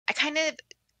kind of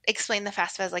explain the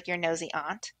FAFSA as like your nosy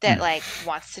aunt that like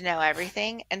wants to know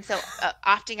everything. And so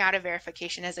opting out of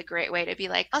verification is a great way to be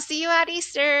like, I'll see you at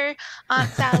Easter, Aunt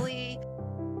Sally.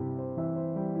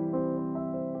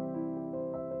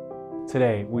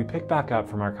 Today, we pick back up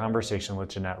from our conversation with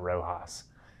Jeanette Rojas.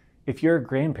 If you're a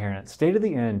grandparent, stay to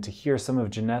the end to hear some of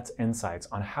Jeanette's insights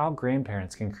on how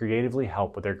grandparents can creatively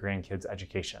help with their grandkids'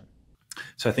 education.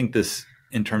 So I think this,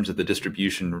 in terms of the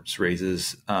distribution,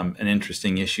 raises an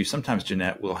interesting issue. Sometimes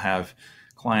Jeanette will have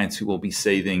clients who will be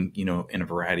saving, in a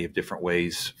variety of different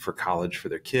ways for college for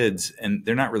their kids, and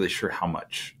they're not really sure how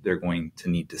much they're going to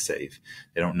need to save.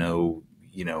 They don't know,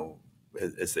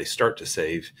 as they start to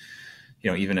save,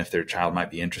 even if their child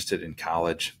might be interested in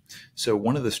college. So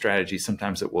one of the strategies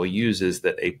sometimes that we'll use is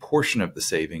that a portion of the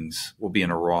savings will be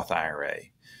in a Roth IRA.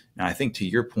 Now, I think to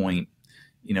your point,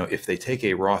 if they take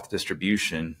a Roth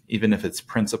distribution, even if it's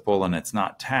principal and it's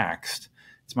not taxed,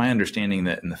 it's my understanding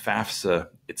that in the FAFSA,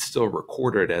 it's still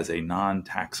recorded as a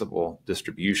non-taxable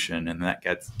distribution, and that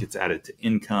gets added to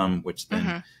income, which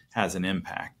then has an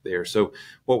impact there. So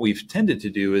what we've tended to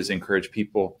do is encourage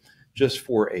people just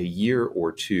for a year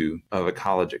or two of a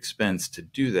college expense to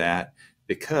do that,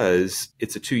 because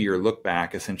it's a 2-year look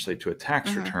back essentially to a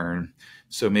tax return.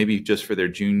 So maybe just for their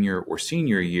junior or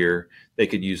senior year, they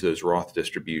could use those Roth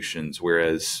distributions,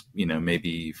 whereas,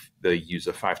 maybe they use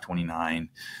a 529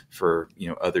 for,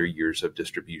 other years of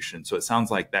distribution. So it sounds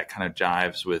like that kind of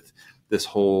jives with this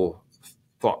whole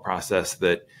thought process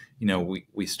that,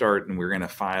 we start and we're going to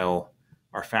file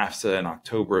our FAFSA in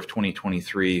October of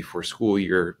 2023 for school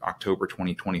year October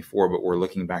 2024, but we're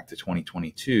looking back to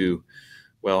 2022.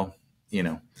 Well,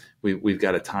 we've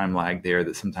got a time lag there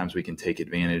that sometimes we can take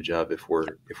advantage of if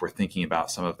we're thinking about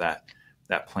some of that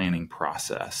planning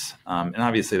process. And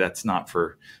obviously that's not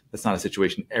a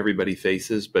situation everybody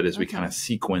faces, but as we kind of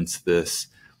sequence this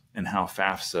and how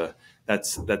FAFSA,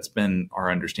 that's been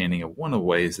our understanding of one of the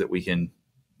ways that we can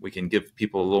give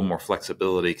people a little more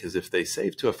flexibility, because if they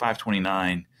save to a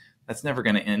 529, that's never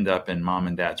going to end up in mom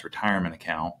and dad's retirement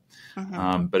account.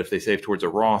 But if they save towards a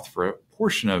Roth for a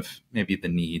portion of maybe the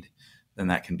need, then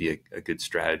that can be a good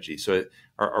strategy. So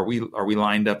are we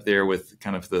lined up there with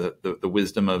kind of the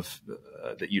wisdom of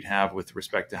that you'd have with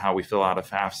respect to how we fill out a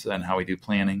FAFSA and how we do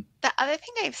planning? The other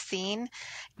thing I've seen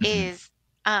is,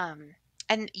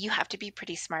 and you have to be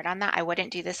pretty smart on that. I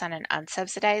wouldn't do this on an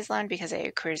unsubsidized loan because it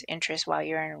accrues interest while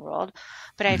you're enrolled.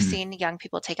 But I've seen young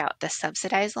people take out the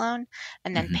subsidized loan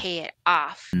and then pay it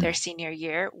off their senior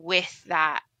year with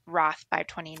that Roth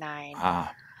 529.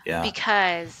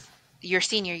 Because your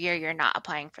senior year, you're not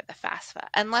applying for the FAFSA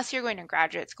unless you're going to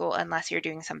graduate school, unless you're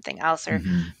doing something else, or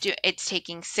it's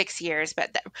taking 6 years.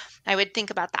 But I would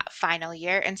think about that final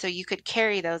year. And so you could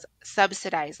carry those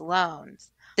subsidized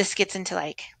loans. This gets into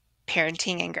like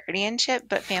parenting and guardianship,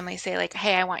 but families say like,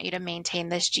 hey, I want you to maintain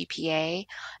this GPA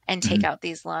and take out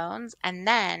these loans. And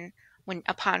then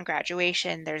upon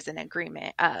graduation, there's an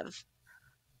agreement of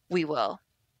we will.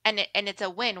 And it's a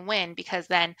win-win, because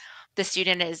then the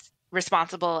student is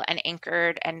responsible and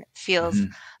anchored and feels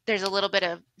there's a little bit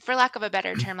of, for lack of a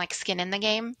better term, like skin in the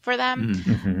game for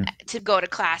them to go to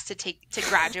class, to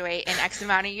graduate in X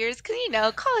amount of years.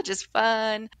 Because, college is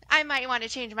fun. I might want to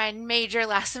change my major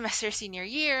last semester, senior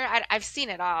year. I've seen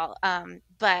it all.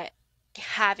 But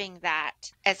having that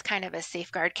as kind of a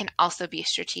safeguard can also be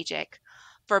strategic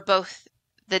for both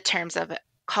the terms of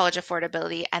college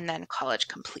affordability and then college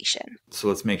completion. So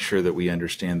let's make sure that we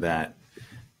understand that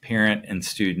parent and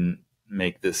student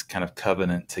make this kind of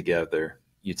covenant together.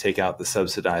 You take out the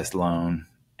subsidized loan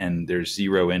and there's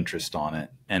zero interest on it.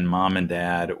 And mom and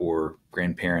dad or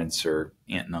grandparents or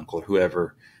aunt and uncle,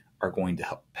 whoever, are going to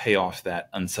help pay off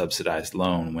that unsubsidized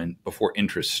loan before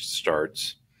interest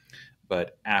starts.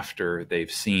 But after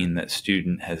they've seen that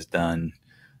student has done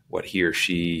what he or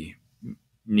she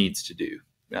needs to do.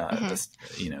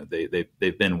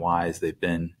 They've been wise, they've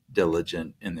been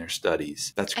diligent in their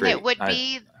studies. That's great. And it would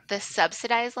be the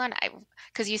subsidized loan,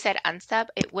 because you said unsub,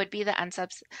 it would be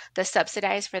the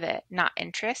subsidized for the not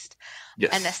interest.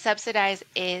 Yes. And the subsidized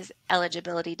is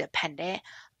eligibility dependent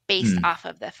based off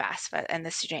of the FAFSA and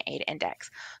the student aid index.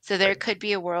 So there could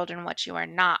be a world in which you are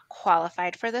not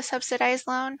qualified for the subsidized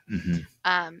loan.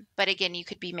 But again, you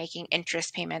could be making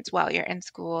interest payments while you're in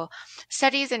school.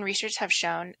 Studies and research have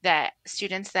shown that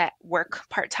students that work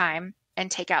part-time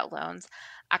and take out loans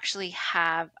actually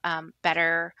have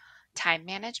better time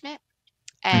management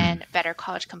and better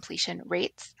college completion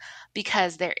rates,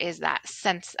 because there is that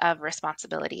sense of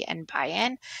responsibility and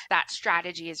buy-in. That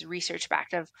strategy is research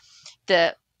backed of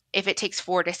if it takes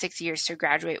 4 to 6 years to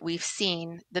graduate, we've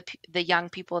seen the young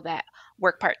people that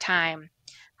work part-time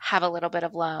have a little bit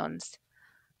of loans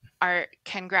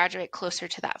can graduate closer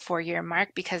to that 4-year mark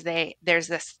because there's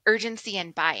this urgency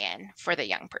and buy-in for the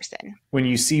young person. When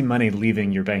you see money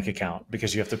leaving your bank account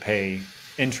because you have to pay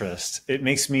interest, it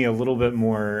makes me a little bit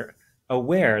more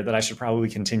aware that I should probably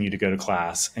continue to go to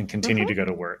class and continue to go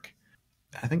to work.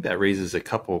 I think that raises a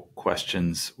couple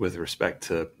questions with respect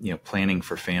to, planning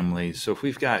for families. So if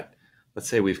let's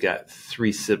say we've got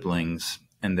 3 siblings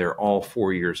and they're all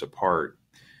 4 years apart,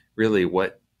 really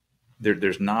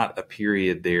there's not a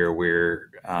period there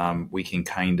where we can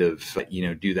kind of,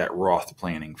 do that Roth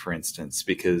planning, for instance,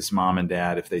 because mom and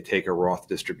dad, if they take a Roth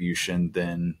distribution,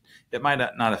 then it might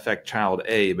not affect child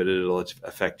A, but it'll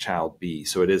affect child B.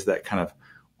 So it is that kind of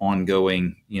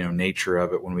ongoing, nature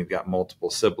of it. When we've got multiple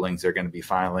siblings, they're going to be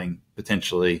filing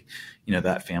potentially,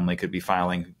 that family could be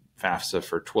filing FAFSA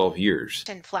for 12 years.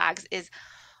 And flags is,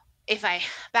 if I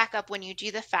back up, when you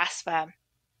do the FAFSA,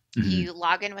 you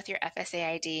log in with your FSA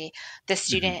ID. The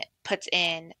student puts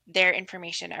in their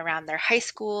information around their high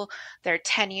school, their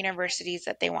 10 universities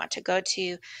that they want to go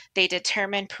to. They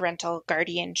determine parental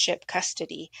guardianship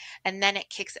custody, and then it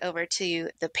kicks over to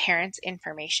the parents'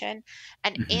 information.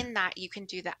 And in that, you can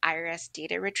do the IRS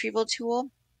data retrieval tool.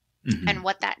 And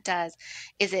what that does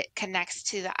is it connects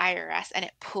to the IRS and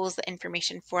it pulls the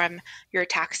information from your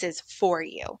taxes for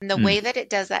you. And the way that it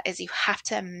does that is you have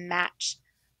to match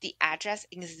the address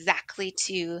exactly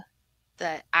to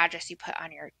the address you put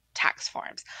on your tax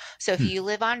forms. So if you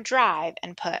live on Drive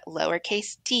and put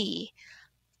lowercase d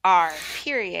r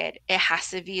period, it has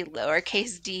to be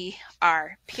lowercase d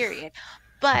r period.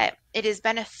 But it is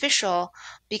beneficial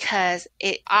because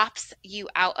it opts you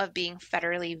out of being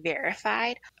federally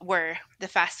verified, where the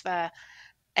FAFSA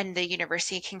and the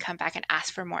university can come back and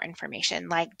ask for more information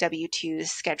like W-2s,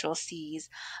 Schedule Cs.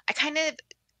 I kind of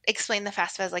explain the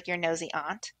FAFSA as like your nosy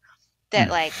aunt that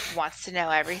like wants to know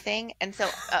everything. And so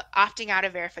opting out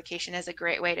of verification is a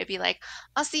great way to be like,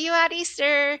 I'll see you at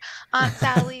Easter, Aunt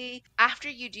Sally. After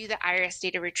you do the IRS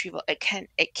data retrieval,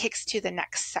 it kicks to the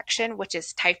next section, which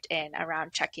is typed in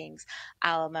around checkings,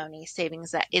 alimony,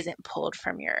 savings that isn't pulled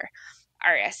from your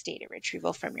IRS data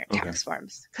retrieval from your tax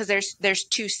forms. Because there's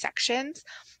 2 sections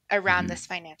around this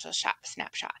financial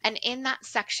snapshot. And in that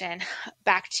section,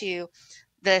 back to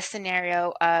the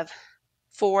scenario of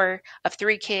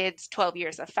 3 kids, 12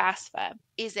 years of FAFSA,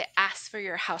 is it asks for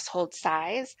your household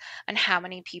size and how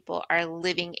many people are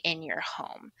living in your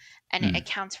home. And it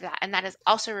accounts for that. And that is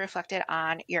also reflected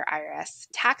on your IRS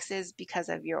taxes because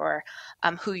of your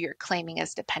who you're claiming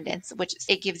as dependents, which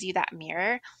it gives you that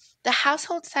mirror. The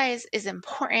household size is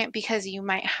important because you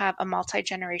might have a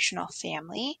multi-generational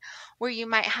family where you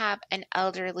might have an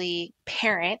elderly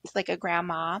parent, like a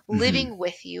grandma, living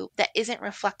with you that isn't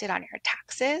reflected on your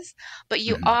taxes, but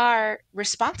you are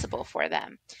responsible for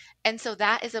them. And so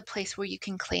that is a place where you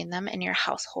can claim them in your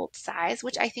household size,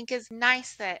 which I think is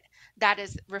nice that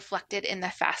is reflected in the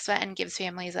FAFSA and gives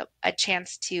families a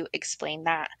chance to explain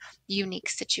that unique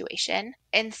situation.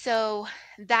 And so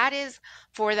that is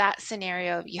for that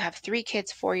scenario. You have 3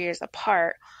 kids 4 years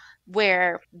apart,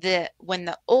 where when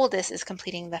the oldest is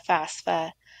completing the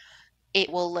FAFSA,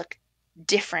 it will look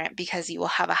different because you will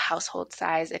have a household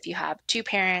size. If you have 2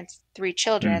 parents, 3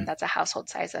 children, that's a household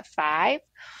size of 5.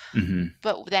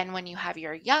 But then when you have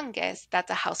your youngest,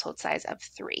 that's a household size of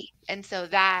 3. And so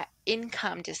that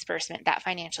income disbursement, that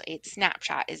financial aid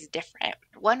snapshot is different.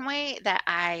 One way that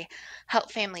I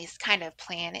help families kind of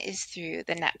plan is through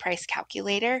the net price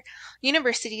calculator.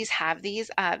 Universities have these.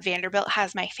 Vanderbilt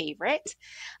has my favorite.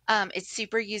 It's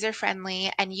super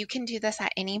user-friendly, and you can do this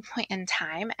at any point in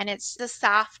time. And it's the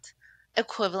soft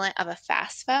equivalent of a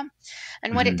FAFSA.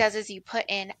 And what it does is you put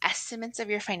in estimates of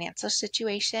your financial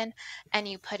situation and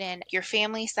you put in your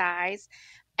family size,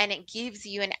 and it gives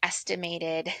you an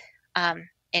estimated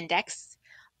index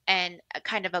and a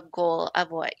kind of a goal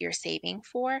of what you're saving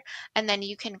for. And then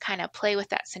you can kind of play with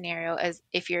that scenario as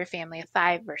if you're a family of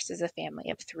 5 versus a family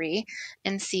of 3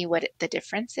 and see what the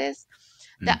difference is.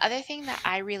 The other thing that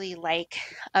I really like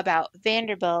about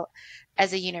Vanderbilt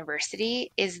as a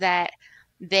university is that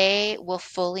they will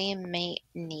fully meet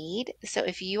need. So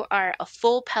if you are a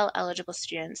full Pell eligible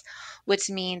student,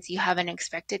 which means you have an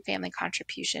expected family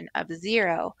contribution of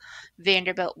 0,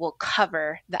 Vanderbilt will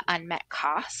cover the unmet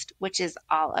cost, which is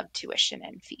all of tuition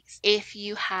and fees. If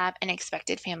you have an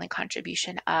expected family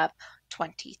contribution of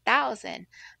 $20,000,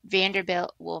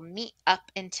 Vanderbilt will meet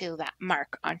up into that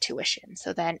mark on tuition.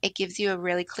 So then it gives you a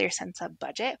really clear sense of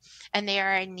budget, and they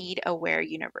are a need-aware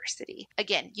university.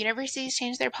 Again, universities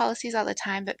change their policies all the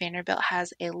time, but Vanderbilt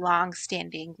has a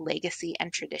long-standing legacy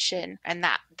and tradition, and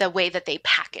that the way that they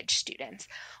package students,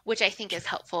 which I think is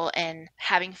helpful in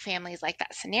having families like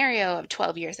that scenario of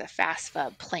 12 years of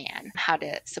FAFSA plan how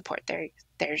to support their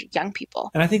young people.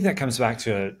 And I think that comes back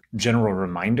to a general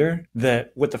reminder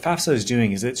that what the FAFSA is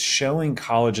doing is it's showing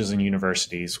colleges and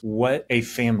universities what a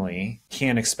family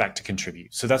can expect to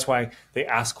contribute. So that's why they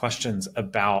ask questions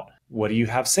about what do you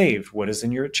have saved? What is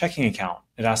in your checking account?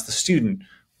 It asks the student,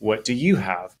 what do you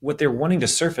have? What they're wanting to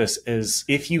surface is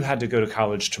if you had to go to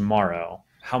college tomorrow,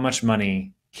 how much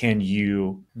money can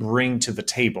you bring to the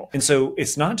table? And so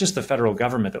it's not just the federal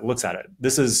government that looks at it.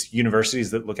 This is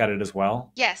universities that look at it as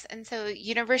well. Yes. And so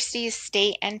universities,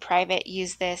 state and private,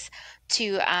 use this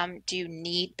to do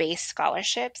need-based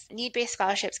scholarships. Need-based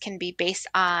scholarships can be based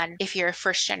on if you're a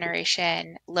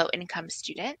first-generation low-income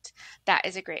student. That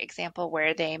is a great example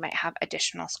where they might have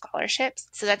additional scholarships.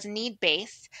 So that's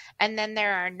need-based. And then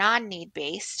there are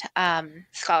non-need-based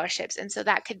scholarships. And so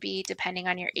that could be depending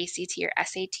on your ACT or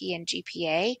SAT and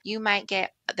GPA. You might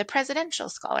get the presidential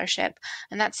scholarship,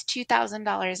 and that's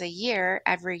 $2,000 a year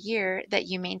every year that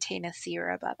you maintain a C or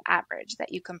above average,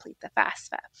 that you complete the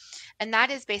FAFSA. And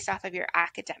that is based off of your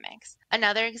academics.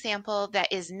 Another example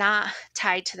that is not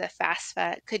tied to the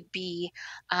FAFSA could be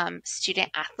student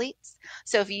athletes.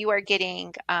 So if you are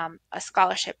getting a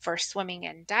scholarship for swimming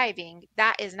and diving,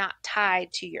 that is not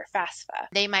tied to your FAFSA.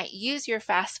 They might use your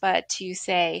FAFSA to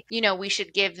say, we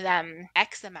should give them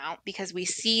X amount because we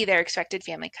see their expected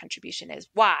family contribution is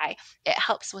Y. It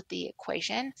helps with the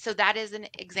equation. So that is an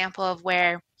example of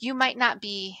where you might not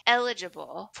be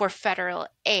eligible for federal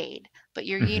aid, but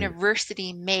your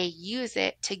university may use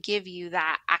it to give you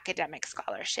that academic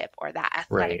scholarship or that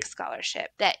athletic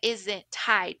scholarship that isn't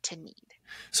tied to need.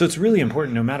 So it's really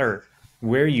important, no matter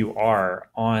where you are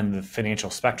on the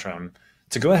financial spectrum,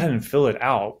 to go ahead and fill it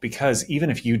out, because even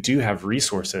if you do have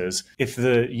resources, if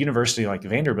the university like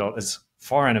Vanderbilt is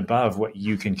far and above what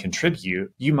you can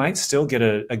contribute, you might still get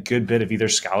a good bit of either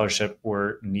scholarship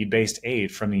or need-based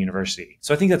aid from the university.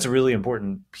 So I think that's a really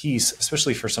important piece,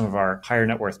 especially for some of our higher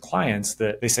net worth clients,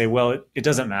 that they say, well, it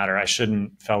doesn't matter. I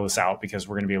shouldn't fill this out because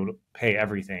we're going to be able to pay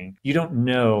everything. You don't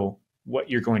know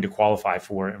what you're going to qualify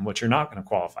for and what you're not going to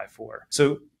qualify for.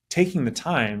 So taking the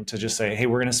time to just say, hey,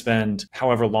 we're going to spend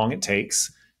however long it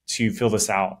takes to fill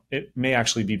this out, it may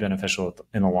actually be beneficial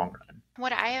in the long run.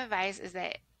 What I advise is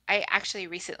that I actually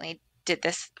recently did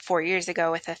this 4 years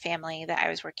ago with a family that I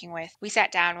was working with. We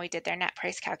sat down, we did their net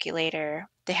price calculator.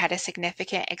 They had a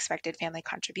significant expected family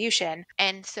contribution.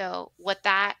 And so what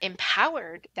that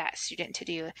empowered that student to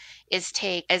do is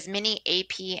take as many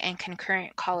AP and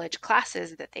concurrent college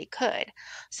classes that they could.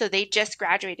 So they just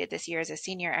graduated this year as a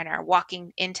senior and are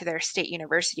walking into their state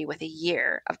university with a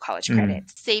year of college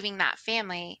credits, saving that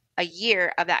family a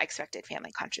year of that expected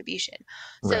family contribution.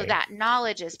 So that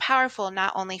knowledge is powerful,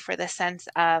 not only for the sense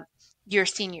of your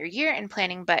senior year in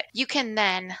planning, but you can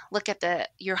then look at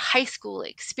your high school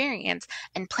experience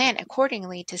and plan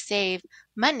accordingly to save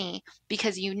money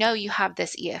because you have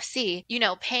this EFC.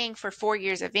 Paying for 4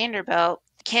 years of Vanderbilt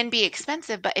can be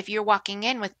expensive, but if you're walking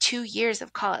in with 2 years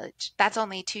of college, that's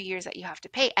only 2 years that you have to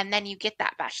pay. And then you get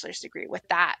that bachelor's degree with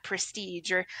that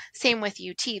prestige, or same with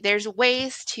UT. There's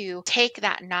ways to take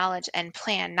that knowledge and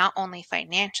plan not only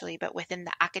financially, but within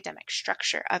the academic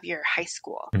structure of your high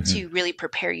school to really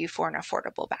prepare you for an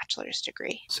affordable bachelor's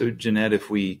degree. So Jeanette,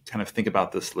 if we kind of think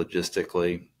about this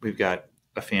logistically, we've got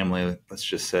a family, let's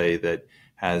just say, that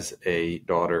has a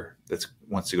daughter that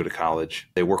wants to go to college.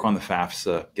 They work on the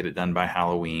FAFSA, get it done by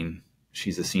Halloween.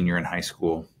 She's a senior in high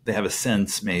school. They have a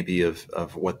sense maybe of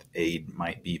what aid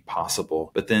might be possible,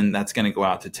 but then that's going to go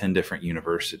out to 10 different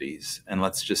universities. And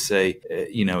let's just say,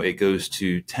 it goes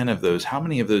to 10 of those. How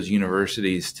many of those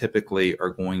universities typically are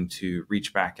going to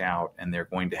reach back out and they're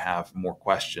going to have more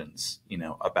questions,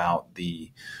 about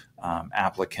the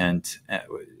applicant?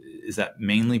 Is that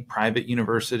mainly private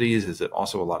universities? Is it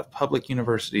also a lot of public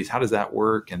universities? How does that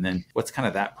work? And then what's kind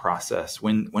of that process?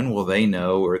 When will they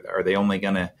know, or are they only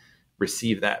going to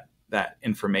receive that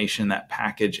information, that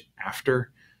package,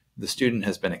 after the student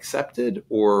has been accepted?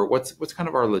 Or what's kind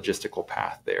of our logistical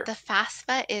path there? The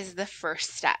FAFSA is the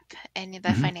first step in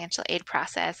the financial aid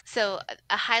process. So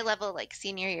a high level, like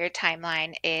senior year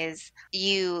timeline, is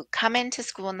you come into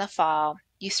school in the fall.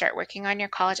 You start working on your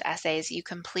college essays, you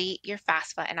complete your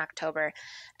FAFSA in October.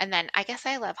 And then I guess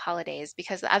I love holidays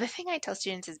because the other thing I tell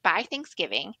students is by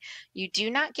Thanksgiving, you do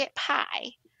not get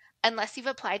pie, unless you've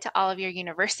applied to all of your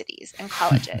universities and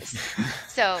colleges.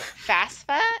 So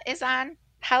FAFSA is on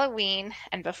Halloween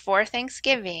and before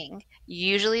Thanksgiving,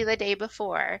 usually the day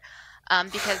before,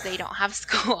 because they don't have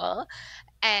school,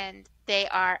 and they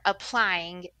are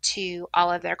applying to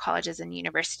all of their colleges and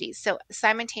universities. So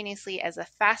simultaneously as the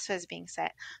FAFSA is being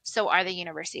set, so are the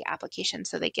university applications.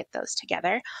 So they get those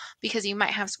together, because you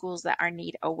might have schools that are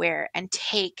need aware and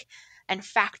take and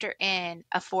factor in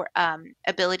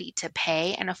ability to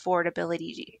pay and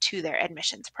affordability to their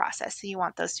admissions process. So you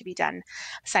want those to be done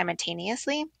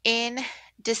simultaneously. In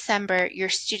December, your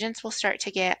students will start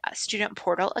to get student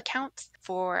portal accounts.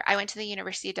 I went to the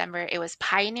University of Denver. It was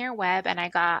Pioneer Web, and I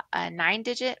got a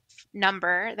 9-digit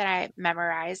number that I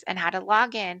memorized and had to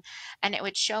log in, and it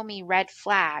would show me red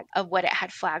flag of what it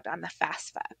had flagged on the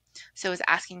FAFSA. So it was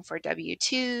asking for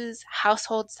W-2s,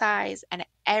 household size, and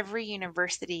every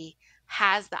university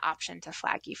has the option to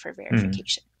flag you for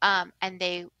verification. And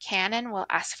they can and will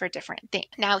ask for different things.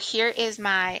 Now, here is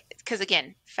because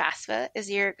again, FAFSA is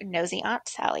your nosy Aunt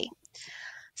Sally.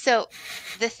 So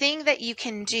the thing that you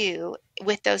can do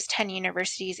with those 10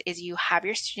 universities is you have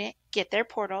your student get their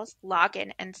portals, log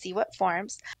in, and see what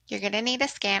forms. You're going to need a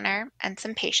scanner and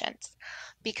some patience,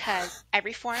 because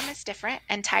every form is different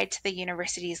and tied to the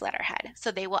university's letterhead.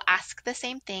 So they will ask the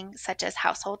same thing, such as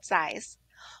household size,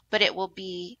 but it will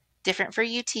be different for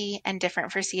UT and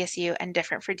different for CSU and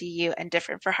different for DU and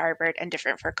different for Harvard and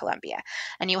different for Columbia.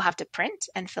 And you'll have to print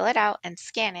and fill it out and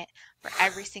scan it for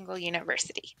every single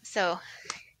university. So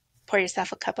pour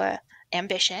yourself a cup of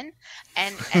ambition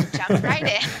and jump right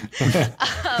in.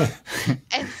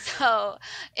 And so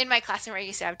in my classroom, I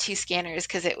used to have 2 scanners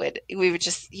because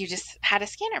you just had a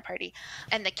scanner party.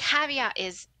 And the caveat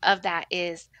is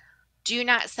do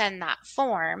not send that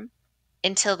form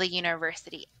until the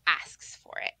university asks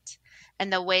for it.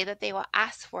 And the way that they will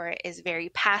ask for it is very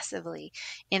passively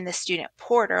in the student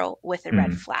portal with a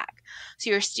red flag. So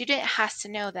your student has to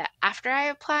know that after I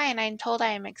apply and I'm told I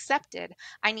am accepted,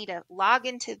 I need to log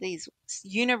into these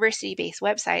university-based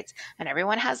websites, and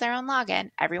everyone has their own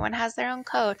login, everyone has their own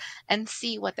code, and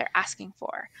see what they're asking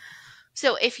for.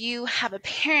 So if you have a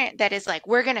parent that is like,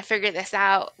 we're going to figure this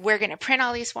out, we're going to print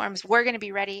all these forms, we're going to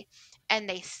be ready, and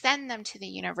they send them to the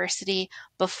university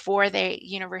before the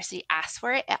university asks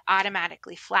for it, it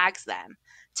automatically flags them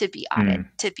to be audited,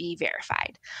 to be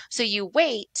verified. So you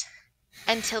wait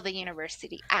until the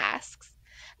university asks,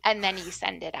 and then you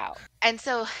send it out. And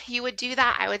so you would do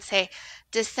that, I would say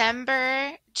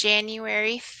December,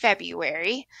 January,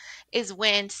 February is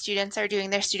when students are doing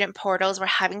their student portals. We're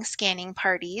having scanning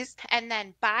parties. And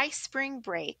then by spring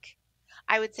break,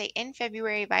 I would say in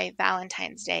February by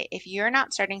Valentine's Day, if you're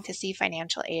not starting to see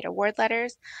financial aid award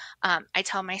letters, I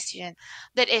tell my students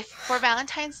that if for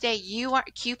Valentine's Day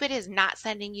Cupid is not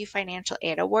sending you financial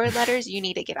aid award letters, you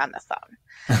need to get on the phone,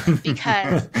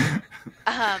 because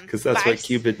that's what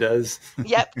Cupid does.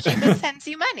 Yep, Cupid sends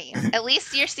you money, at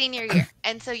least your senior year.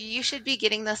 And so you should be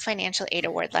getting those financial aid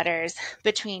award letters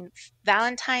between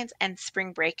Valentine's and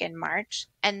spring break in March.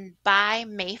 And by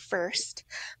May 1st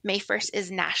is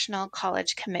National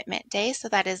College Commitment Day. So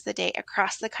that is the day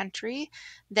across the country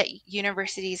that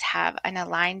universities have an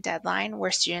aligned deadline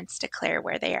where students declare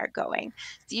where they are going.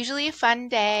 It's usually a fun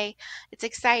day. It's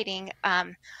exciting.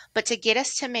 But to get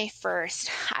us to May 1st,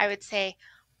 I would say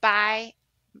by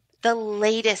the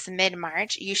latest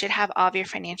mid-March, you should have all of your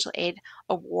financial aid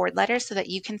award letters so that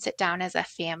you can sit down as a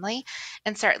family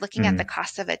and start looking at the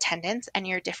cost of attendance and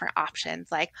your different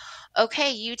options. Like,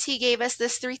 okay, UT gave us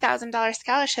this $3,000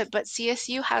 scholarship, but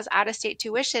CSU has out-of-state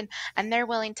tuition and they're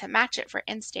willing to match it for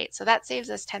in-state. So that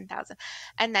saves us $10,000.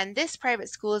 And then this private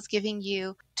school is giving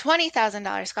you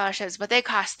 $20,000 scholarships, but they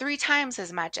cost 3 times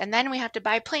as much. And then we have to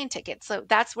buy plane tickets. So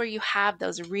that's where you have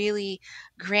those really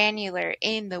granular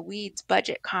in the weeds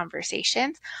budget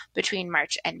conversations between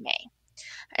March and May.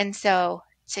 And so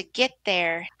to get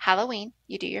there, Halloween,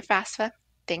 you do your FAFSA.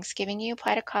 Thanksgiving, you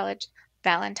apply to college.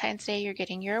 Valentine's Day, you're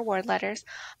getting your award letters.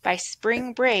 By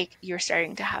spring break, you're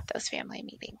starting to have those family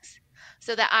meetings.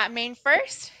 So that on May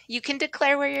 1st, you can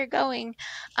declare where you're going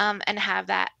and have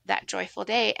that joyful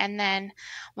day. And then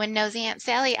when nosy Aunt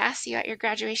Sally asks you at your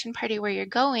graduation party where you're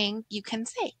going, you can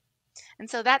say. And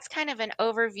so that's kind of an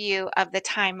overview of the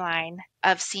timeline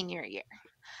of senior year.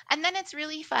 And then it's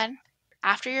really fun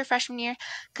after your freshman year,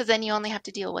 because then you only have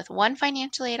to deal with one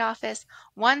financial aid office,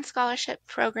 one scholarship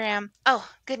program. Oh,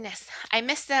 goodness, I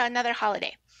missed another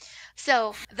holiday.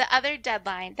 So the other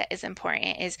deadline that is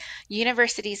important is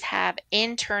universities have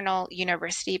internal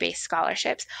university-based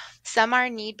scholarships. Some are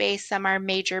need-based, some are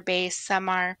major-based, some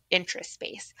are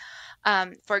interest-based.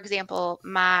 For example,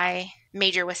 my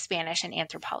major was Spanish and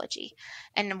anthropology.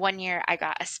 And one year I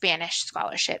got a Spanish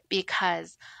scholarship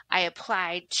because I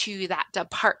applied to that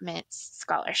department's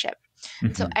scholarship.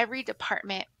 And so Mm-hmm. every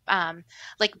department,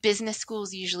 like business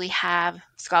schools usually have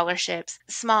scholarships,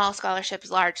 small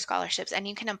scholarships, large scholarships, and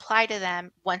you can apply to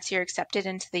them once you're accepted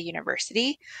into the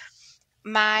university.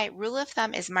 My rule of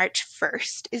thumb is March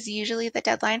 1st is usually the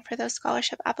deadline for those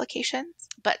scholarship applications,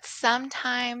 but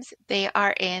sometimes they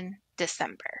are in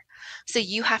December. So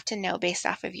you have to know based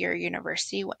off of your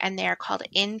university, and they are called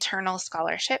internal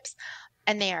scholarships,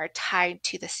 and they are tied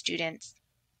to the student's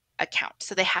account.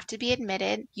 So they have to be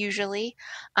admitted usually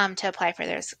to apply for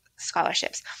those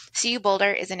scholarships. CU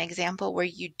Boulder is an example where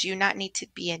you do not need to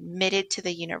be admitted to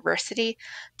the university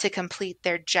to complete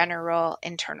their general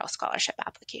internal scholarship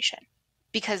application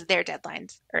because their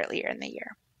deadline's earlier in the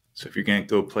year. So if you're going to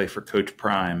go play for Coach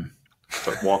Prime,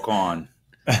 but walk on,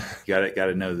 you got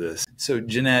to know this. So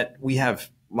Jeanette, we have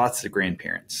lots of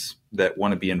grandparents that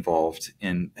want to be involved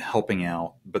in helping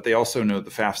out, but they also know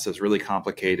the FAFSA is really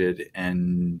complicated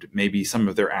and maybe some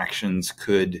of their actions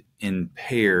could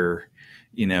impair,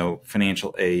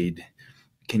 financial aid.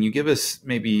 Can you give us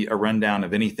maybe a rundown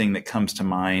of anything that comes to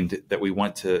mind that we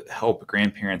want to help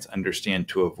grandparents understand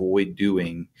to avoid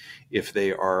doing if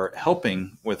they are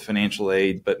helping with financial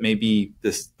aid, but maybe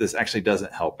this actually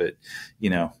doesn't help it?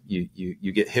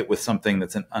 You get hit with something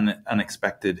that's an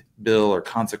unexpected bill or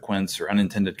consequence or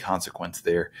unintended consequence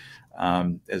there.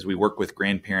 As we work with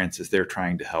grandparents as they're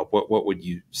trying to help, what would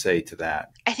you say to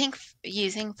that? I think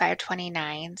using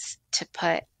 529s to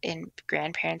put in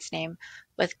grandparents' name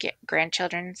with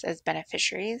grandchildren's as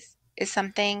beneficiaries is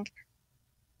something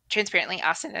transparently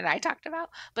Austin and I talked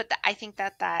about, but I think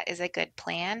that is a good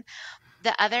plan.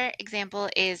 The other example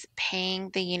is paying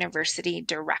the university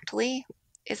directly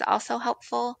is also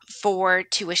helpful for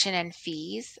tuition and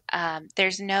fees.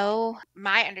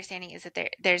 My understanding is that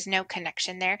there's no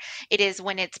connection there. It is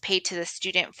when it's paid to the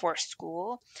student for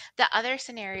school. The other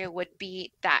scenario would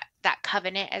be that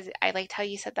covenant, as I liked how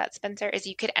you said that, Spencer, is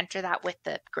you could enter that with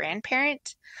the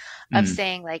grandparent of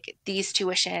saying like these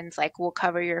tuitions like will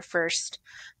cover your first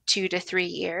 2 to 3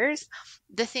 years.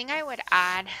 The thing I would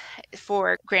add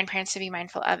for grandparents to be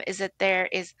mindful of is that there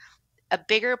is a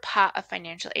bigger pot of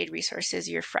financial aid resources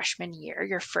your freshman year,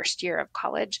 your first year of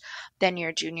college, than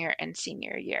your junior and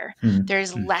senior year. Mm-hmm.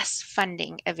 There's less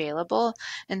funding available.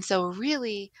 And so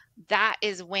really that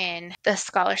is when the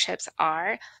scholarships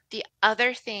are. The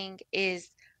other thing is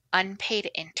unpaid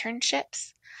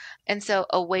internships. And so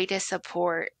a way to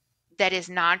support that is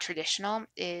non-traditional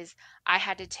is I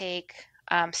had to take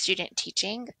student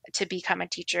teaching to become a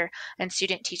teacher, and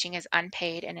student teaching is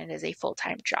unpaid and it is a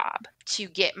full-time job to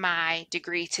get my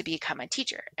degree to become a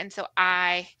teacher. And so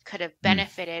I could have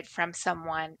benefited from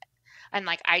someone, and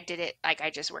like I did it, like I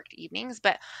just worked evenings,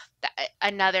 but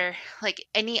another, like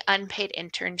any unpaid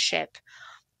internship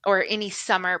or any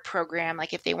summer program,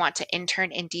 like if they want to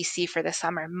intern in DC for the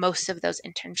summer, most of those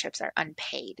internships are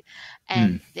unpaid.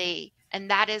 And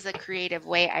that is a creative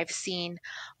way I've seen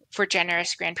for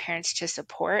generous grandparents to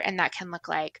support. And that can look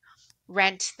like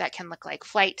rent, that can look like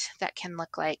flight, that can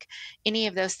look like any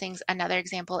of those things. Another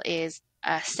example is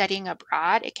studying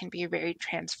abroad. It can be a very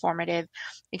transformative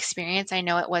experience. I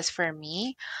know it was for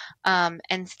me.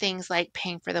 And things like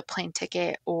paying for the plane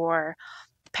ticket or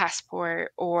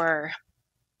passport or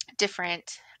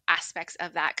different aspects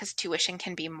of that, because tuition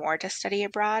can be more to study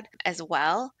abroad as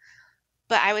well.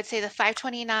 But I would say the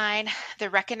 529, the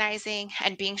recognizing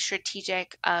and being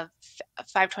strategic of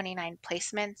 529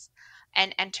 placements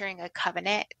and entering a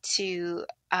covenant to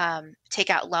take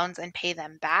out loans and pay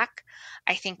them back,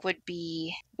 I think would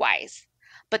be wise.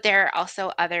 But there are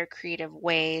also other creative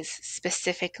ways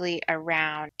specifically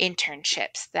around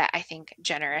internships that I think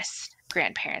generous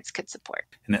grandparents could support.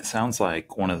 And it sounds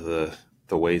like one of the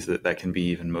ways that can be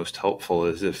even most helpful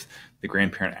is if the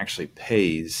grandparent actually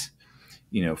pays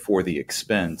for the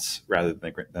expense rather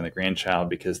than the grandchild,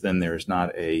 because then there's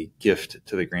not a gift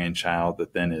to the grandchild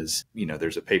that then is,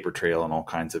 there's a paper trail and all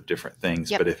kinds of different things.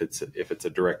 Yep. But if it's a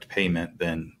direct payment,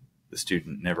 then the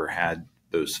student never had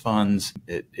those funds.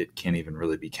 It can't even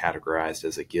really be categorized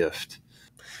as a gift.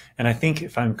 And I think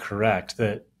if I'm correct,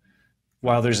 that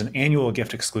while there's an annual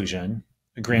gift exclusion,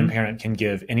 a grandparent can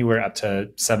give anywhere up to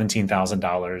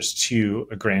 $17,000 to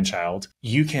a grandchild.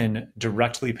 You can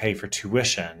directly pay for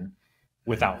tuition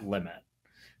without limit.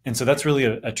 And so that's really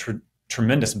a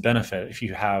tremendous benefit if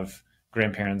you have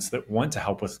grandparents that want to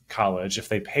help with college. If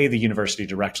they pay the university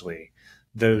directly,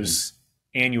 those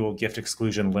annual gift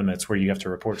exclusion limits where you have to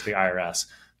report to the IRS,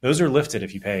 those are lifted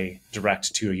if you pay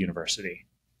direct to a university,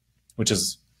 which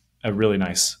is a really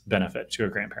nice benefit to a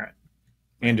grandparent.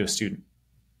 and to a student.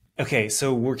 Okay,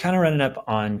 so we're kind of running up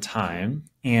on time,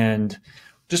 and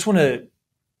just want to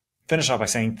finish off by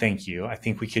saying thank you. I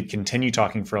think we could continue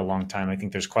talking for a long time. I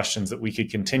think there's questions that we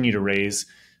could continue to raise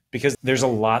because there's a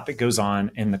lot that goes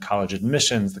on in the college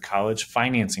admissions, the college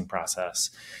financing process.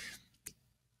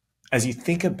 As you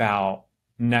think about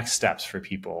next steps for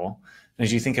people,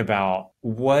 as you think about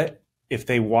what if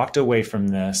they walked away from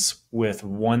this with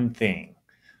one thing,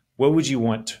 what would you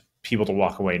want people to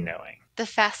walk away knowing? The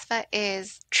FAFSA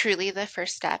is truly the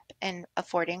first step in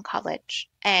affording college,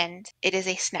 and it is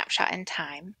a snapshot in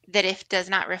time that if does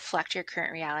not reflect your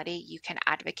current reality, you can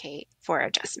advocate for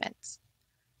adjustments.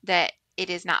 That it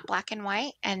is not black and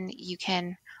white, and you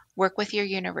can work with your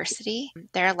university.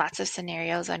 There are lots of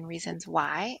scenarios and reasons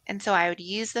why, and so I would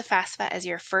use the FAFSA as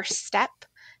your first step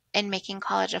in making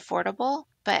college affordable,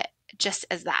 but just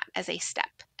as that, as a step,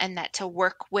 and that to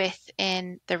work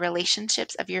within the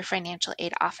relationships of your financial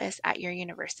aid office at your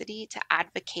university to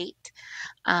advocate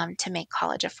to make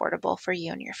college affordable for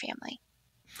you and your family.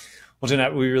 Well,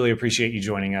 Jeanette, we really appreciate you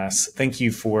joining us. Thank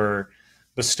you for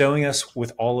bestowing us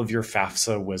with all of your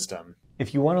FAFSA wisdom.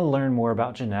 If you want to learn more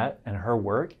about Jeanette and her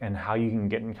work and how you can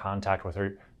get in contact with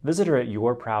her, visit her at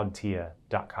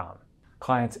yourproudtia.com.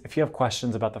 Clients, if you have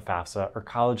questions about the FAFSA or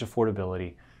college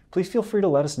affordability, please feel free to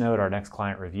let us know at our next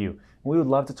client review. We would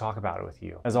love to talk about it with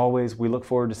you. As always, we look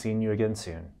forward to seeing you again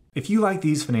soon. If you like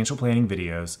these financial planning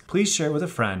videos, please share it with a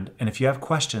friend. And if you have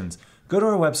questions, go to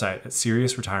our website at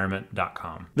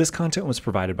seriousretirement.com. This content was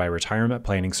provided by Retirement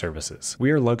Planning Services.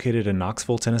 We are located in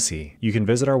Knoxville, Tennessee. You can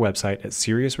visit our website at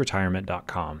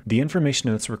seriousretirement.com. The information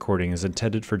in this recording is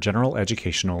intended for general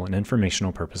educational and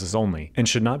informational purposes only and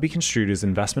should not be construed as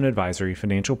investment advisory,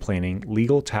 financial planning,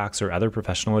 legal, tax, or other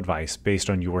professional advice based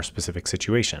on your specific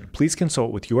situation. Please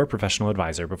consult with your professional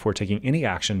advisor before taking any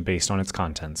action based on its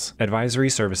contents. Advisory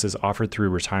services offered through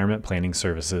Retirement Planning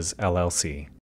Services, LLC.